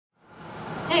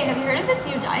Hey, have you heard of this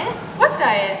new diet? What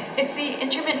diet? It's the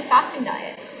intermittent fasting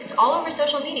diet. It's all over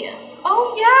social media.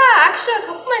 Oh yeah, actually a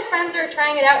couple of my friends are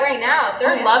trying it out right now.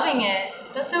 They're loving it.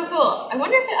 That's so cool. I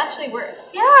wonder if it actually works.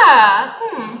 Yeah.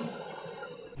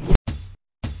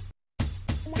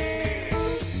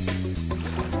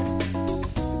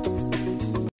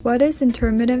 What is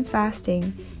intermittent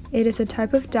fasting? It is a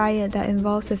type of diet that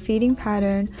involves a feeding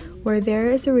pattern where there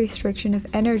is a restriction of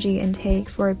energy intake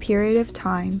for a period of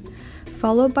time,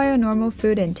 followed by a normal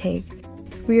food intake,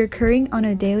 reoccurring on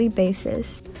a daily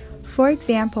basis. For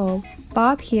example,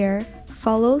 Bob here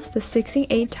follows the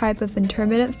 16-8 type of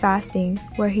intermittent fasting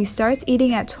where he starts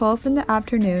eating at 12 in the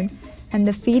afternoon and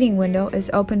the feeding window is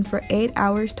open for 8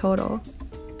 hours total.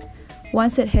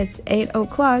 Once it hits 8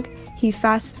 o'clock, he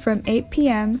fasts from 8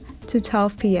 p.m. to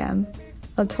 12 p.m.,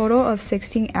 a total of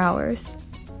 16 hours.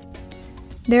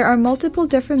 There are multiple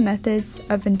different methods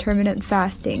of intermittent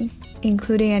fasting,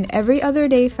 including an every other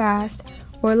day fast,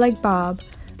 or like Bob,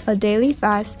 a daily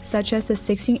fast such as the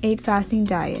 16-8 fasting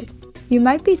diet. You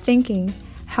might be thinking,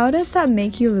 how does that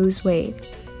make you lose weight?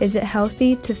 Is it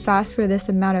healthy to fast for this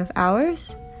amount of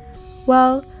hours?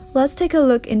 Well, let's take a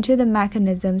look into the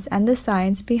mechanisms and the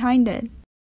science behind it.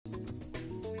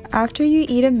 After you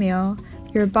eat a meal,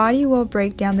 your body will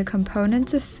break down the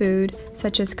components of food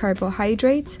such as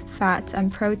carbohydrates, fats,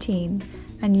 and protein,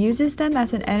 and uses them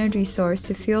as an energy source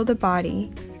to fuel the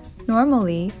body.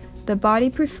 Normally, the body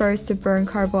prefers to burn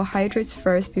carbohydrates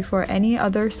first before any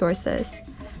other sources.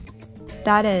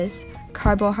 That is,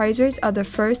 carbohydrates are the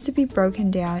first to be broken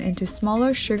down into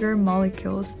smaller sugar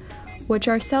molecules, which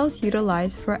our cells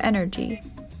utilize for energy.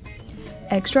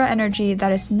 Extra energy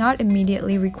that is not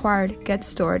immediately required gets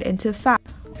stored into fat.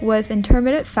 With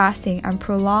intermittent fasting and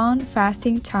prolonged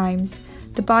fasting times,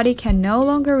 the body can no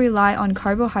longer rely on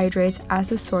carbohydrates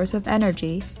as a source of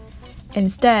energy.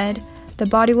 Instead, the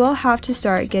body will have to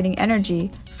start getting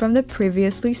energy from the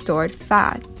previously stored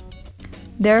fat.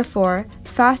 Therefore,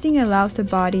 fasting allows the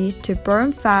body to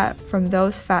burn fat from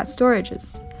those fat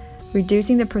storages,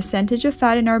 reducing the percentage of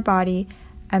fat in our body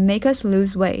and make us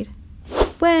lose weight.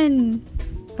 When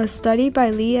a study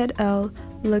by Lee et al.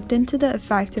 Looked into the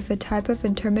effect of a type of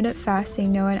intermittent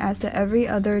fasting known as the every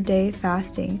other day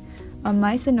fasting on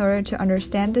mice in order to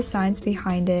understand the science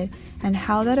behind it and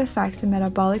how that affects the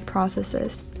metabolic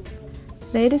processes.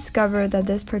 They discovered that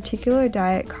this particular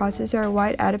diet causes our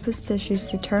white adipose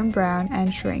tissues to turn brown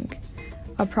and shrink,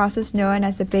 a process known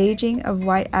as the beiging of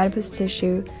white adipose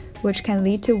tissue, which can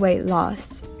lead to weight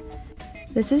loss.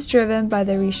 This is driven by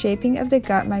the reshaping of the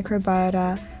gut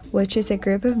microbiota, which is a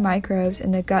group of microbes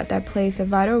in the gut that plays a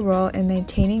vital role in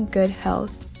maintaining good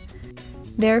health.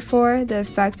 Therefore, the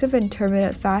effects of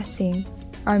intermittent fasting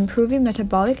are improving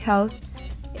metabolic health,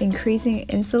 increasing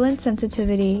insulin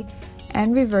sensitivity,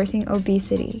 and reversing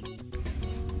obesity.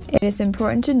 It is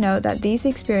important to note that these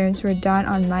experiments were done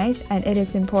on mice, and it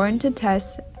is important to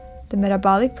test the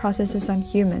metabolic processes on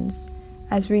humans,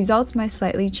 as results might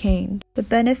slightly change. The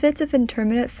benefits of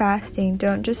intermittent fasting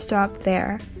don't just stop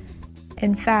there.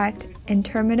 In fact,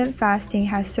 intermittent fasting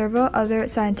has several other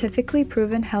scientifically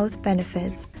proven health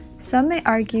benefits. Some may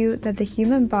argue that the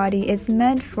human body is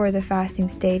meant for the fasting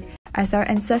state, as our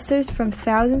ancestors from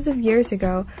thousands of years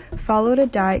ago followed a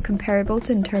diet comparable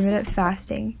to intermittent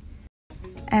fasting.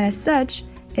 And as such,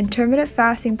 intermittent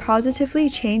fasting positively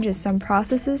changes some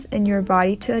processes in your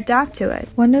body to adapt to it.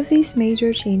 One of these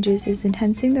major changes is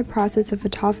enhancing the process of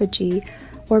autophagy,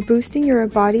 or boosting your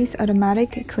body's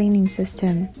automatic cleaning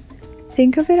system.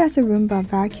 Think of it as a Roomba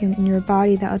vacuum in your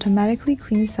body that automatically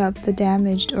cleans up the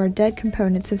damaged or dead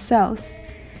components of cells.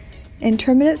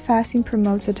 Intermittent fasting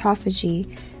promotes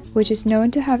autophagy, which is known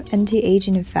to have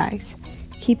anti-aging effects,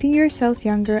 keeping your cells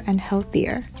younger and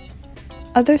healthier.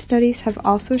 Other studies have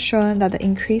also shown that the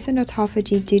increase in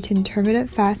autophagy due to intermittent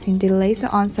fasting delays the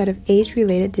onset of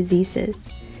age-related diseases.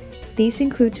 These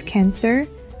include cancer,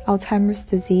 Alzheimer's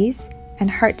disease, and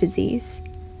heart disease.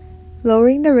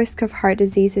 Lowering the risk of heart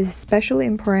disease is especially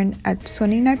important as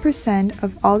 29%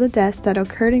 of all the deaths that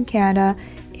occurred in Canada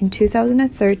in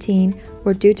 2013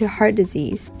 were due to heart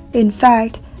disease. In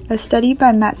fact, a study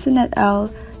by Matson et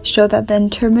al. Showed that the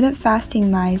intermittent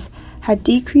fasting mice had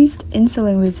decreased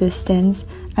insulin resistance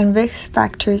and risk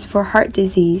factors for heart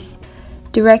disease,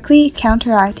 directly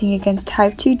counteracting against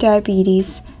type 2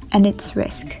 diabetes and its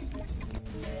risk.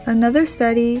 Another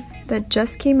study that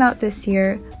just came out this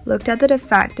year looked at the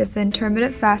effect of the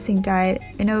intermittent fasting diet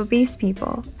in obese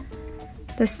people.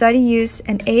 The study used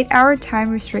an 8-hour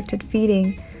time-restricted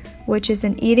feeding, which is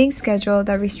an eating schedule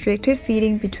that restricted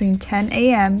feeding between 10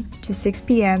 a.m. to 6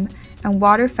 p.m. and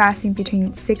water fasting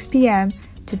between 6 p.m.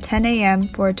 to 10 a.m.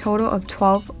 for a total of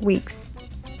 12 weeks.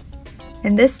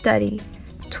 In this study,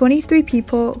 23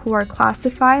 people who are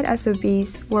classified as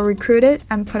obese were recruited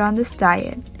and put on this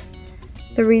diet.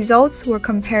 The results were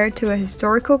compared to a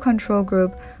historical control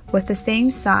group with the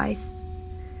same size.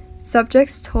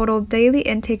 Subjects' total daily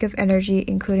intake of energy,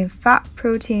 including fat,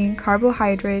 protein,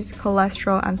 carbohydrates,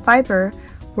 cholesterol, and fiber,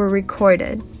 were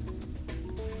recorded.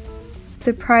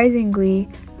 Surprisingly,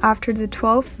 after the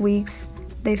 12 weeks,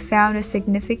 they found a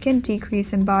significant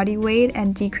decrease in body weight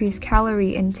and decreased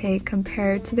calorie intake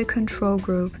compared to the control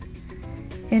group.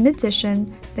 In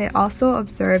addition, they also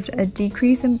observed a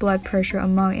decrease in blood pressure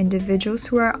among individuals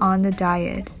who are on the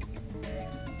diet.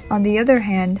 On the other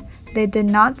hand, they did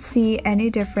not see any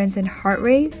difference in heart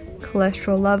rate,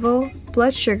 cholesterol level,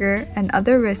 blood sugar, and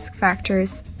other risk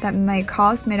factors that might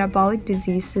cause metabolic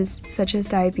diseases such as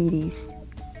diabetes.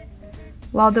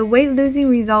 While the weight-losing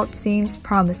result seems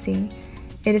promising,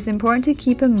 it is important to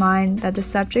keep in mind that the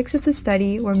subjects of the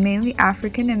study were mainly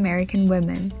African American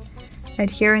women.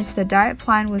 Adherence to the diet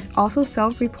plan was also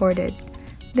self-reported.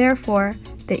 Therefore,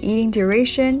 the eating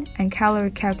duration and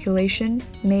calorie calculation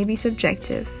may be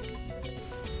subjective.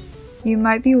 You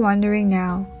might be wondering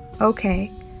now,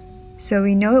 okay, so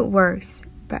we know it works,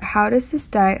 but how does this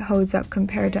diet hold up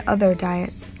compared to other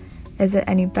diets? Is it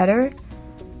any better?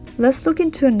 Let's look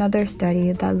into another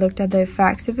study that looked at the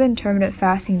effects of an intermittent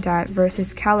fasting diet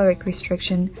versus caloric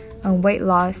restriction on weight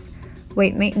loss,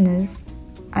 weight maintenance,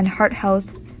 and heart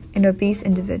health in obese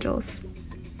individuals.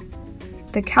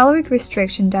 The caloric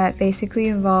restriction diet basically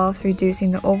involves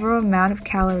reducing the overall amount of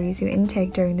calories you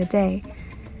intake during the day.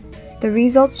 The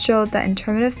results showed that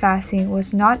intermittent fasting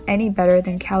was not any better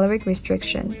than caloric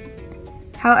restriction.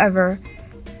 However,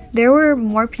 there were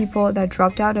more people that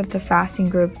dropped out of the fasting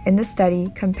group in the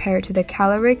study compared to the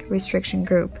caloric restriction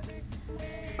group.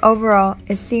 Overall,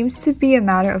 it seems to be a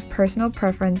matter of personal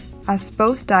preference as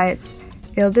both diets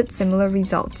yielded similar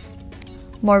results.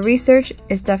 More research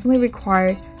is definitely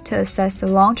required to assess the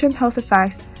long-term health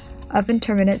effects of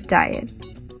intermittent diet.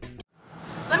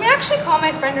 Let me actually call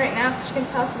my friend right now so she can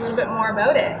tell us a little bit more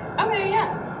about it. Okay,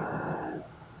 yeah.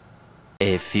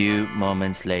 A few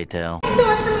moments later. Thanks so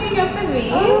much for meeting up with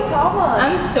me. Oh, no problem.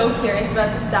 I'm so curious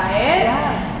about this diet.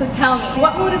 Yeah. So tell me,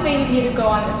 what motivated you to go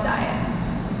on this diet?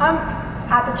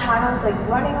 At the time I was like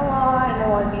running a lot and I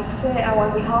want to be fit, I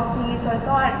want to be healthy, so I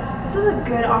thought this was a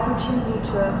good opportunity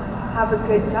to have a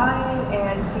good diet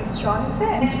and be strong and fit.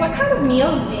 And what kind of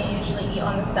meals do you usually eat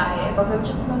on this diet? So I would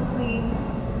just mostly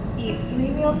eat 3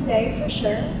 meals a day for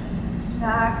sure,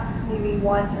 snacks maybe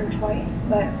once or twice,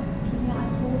 but keeping it like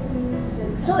whole foods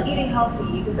and still eating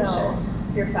healthy even though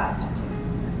you're fasting too.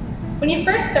 When you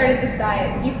first started this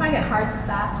diet, did you find it hard to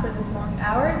fast for these long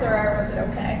hours, or was it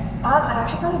okay? I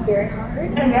actually found it very hard,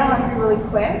 and I get hungry really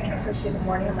quick, especially in the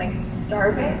morning. I'm like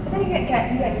starving, but then you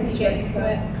get used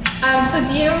to it. So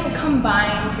do you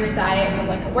combine your diet with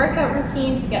like a workout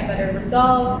routine to get better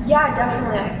results? Yeah,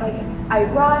 definitely. I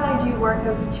run, I do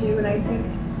workouts too, and I think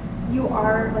you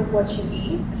are like what you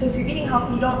eat. So if you're eating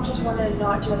healthy, you don't just want to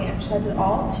not do any exercise at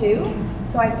all too.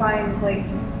 So I find like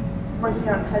working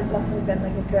out has definitely been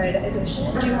like a good addition.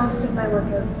 I do most of my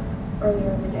workouts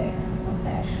earlier in the day.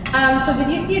 So did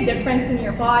you see a difference in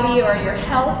your body or your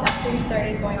health after you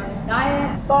started going on this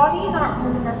diet? Body, not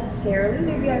really necessarily.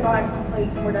 Maybe I got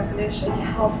like more definition. Like,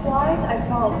 health-wise, I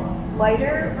felt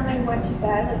lighter when I went to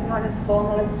bed, like not as full,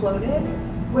 not as bloated,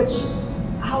 which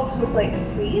helped with like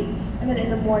sleep. And then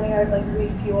in the morning, I would like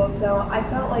refuel. So I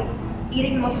felt like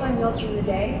eating most of my meals during the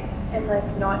day and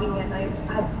like not eating at night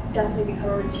have definitely become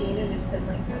a routine, and it's been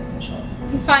like beneficial.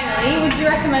 And finally, would you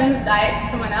recommend this diet to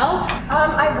someone else?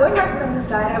 I would recommend this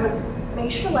diet. I would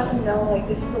make sure to let them know like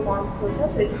this is a long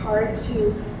process. It's hard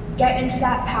to get into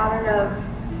that pattern of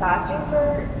fasting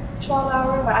for 12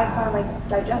 hours. I found like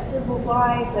digestive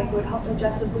wise, like it would help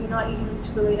digestively, not eating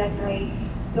super late at night.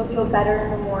 You'll feel better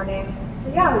in the morning.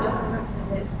 So yeah, I would definitely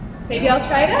recommend it. Maybe I'll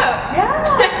try it out.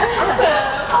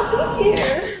 Yeah, awesome. I'll teach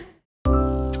you.